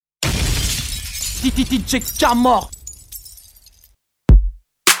DJ Camor.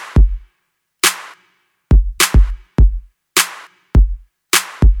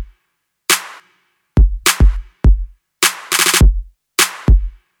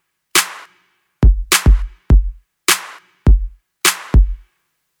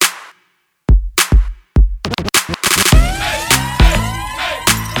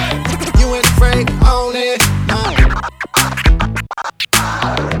 On it,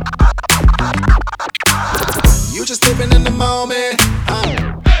 you just living in the moment.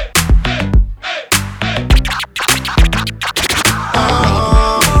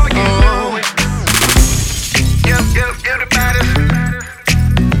 You the baddest.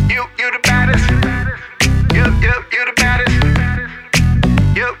 You the baddest. You the baddest.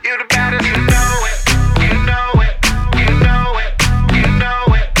 You the baddest. You know it. You know it. You know it. You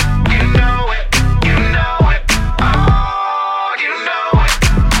know it. You know it. You know it. Oh, you know it.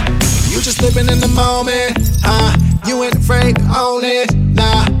 You just living in the moment. You ain't afraid to own it.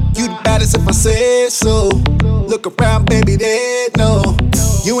 Nah, you the baddest if I say so. Look around, baby, they know.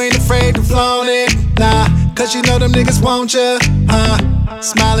 You ain't afraid to flaunt it. Nah, cause you know them niggas want ya.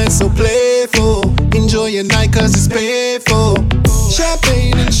 Smiling so playful. Enjoy your night cause it's paid for.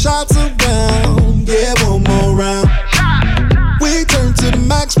 Champagne and shots around. Yeah, one more round. We turn to the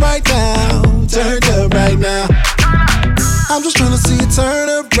max right now. Turned up right now. I'm just tryna see you turn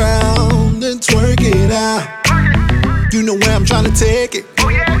around and twerk it out. You know where I'm tryna take it.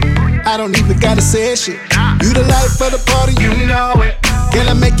 I don't even gotta say shit. You the life of the party, you know it. Can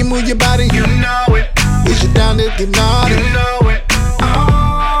I make you move your body? You know it. Is you down to get naughty? You know it.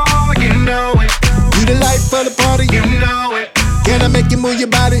 Oh, you know it. You the life of the party, you know it. Can I make you move your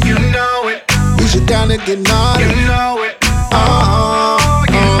body? You know it. Is you down to get naughty? You know it. Oh,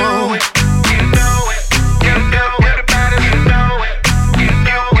 you know it. You know it. You know you're the baddest. You know it. You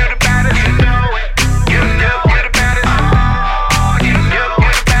know you're the baddest. You know it. You know you're the baddest. Oh, you know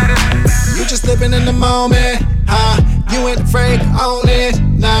you're the baddest. You just living in the moment. You ain't afraid to own it.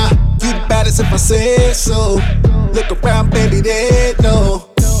 Nah, you the baddest if I say so. Look around, baby, they know.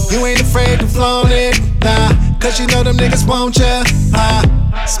 You ain't afraid to flaunt it. Nah, cause you know them niggas want ya.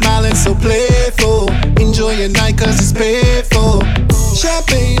 Smiling so playful. Enjoy your night cause it's paid for.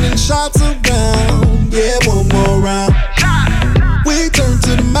 Champagne and shots around. Yeah, one more round. We turn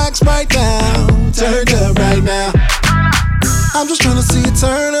to the max right now. Turned up right now. I'm just tryna see you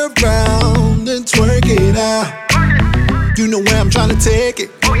turn around and twerk it out. You know where I'm tryna take it.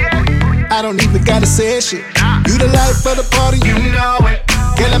 I don't even gotta say shit. You the life of the party, you know it.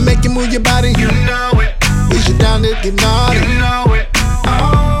 Can I make you move your body? You know it. Is you down to get naughty? You know it.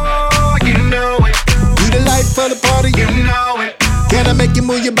 Oh, you know it. You the life of the party, you know it. Can I make you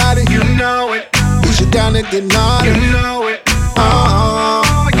move your body? You know it. Is you down to get naughty? You know it.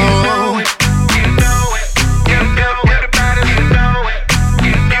 Oh, you know it. You know it. You know you're the baddest. You know it.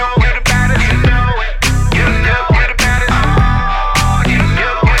 You know you're the baddest. You know it. You know you're the baddest. Oh, you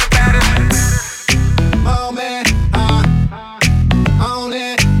know you're the baddest. Moment, own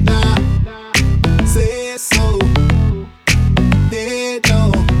it, nah. Say it so. They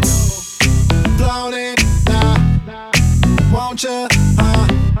know. Flown it, nah. Won't ya?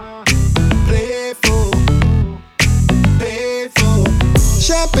 Playful, payful.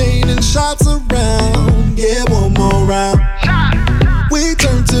 Champagne and shots around. Yeah, one more round. We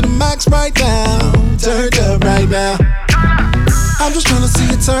turn to the max right now. Turned up right now. I'm just tryna see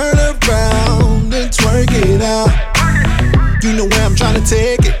you turn around and twerk it out. You know where I'm tryna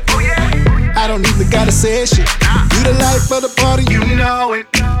take it. I don't even gotta say shit. You the life of the party, you know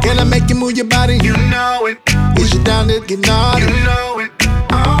it. Can I make you move your body? You know it. Is you down to get naughty? You know it.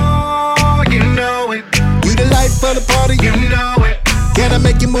 Oh, you know it. You the life of the party, you know it. Can I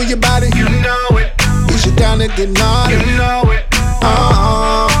make you move your body? You know it. Is you down to get naughty? You know it.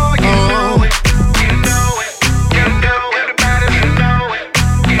 Oh, you know it. You know it. You know you're the baddest. You know it.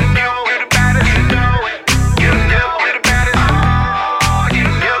 You know you're the baddest. You know it. You know you're the baddest. Oh, you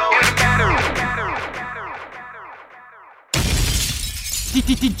know you're the baddest.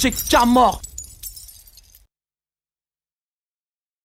 DJ Camor.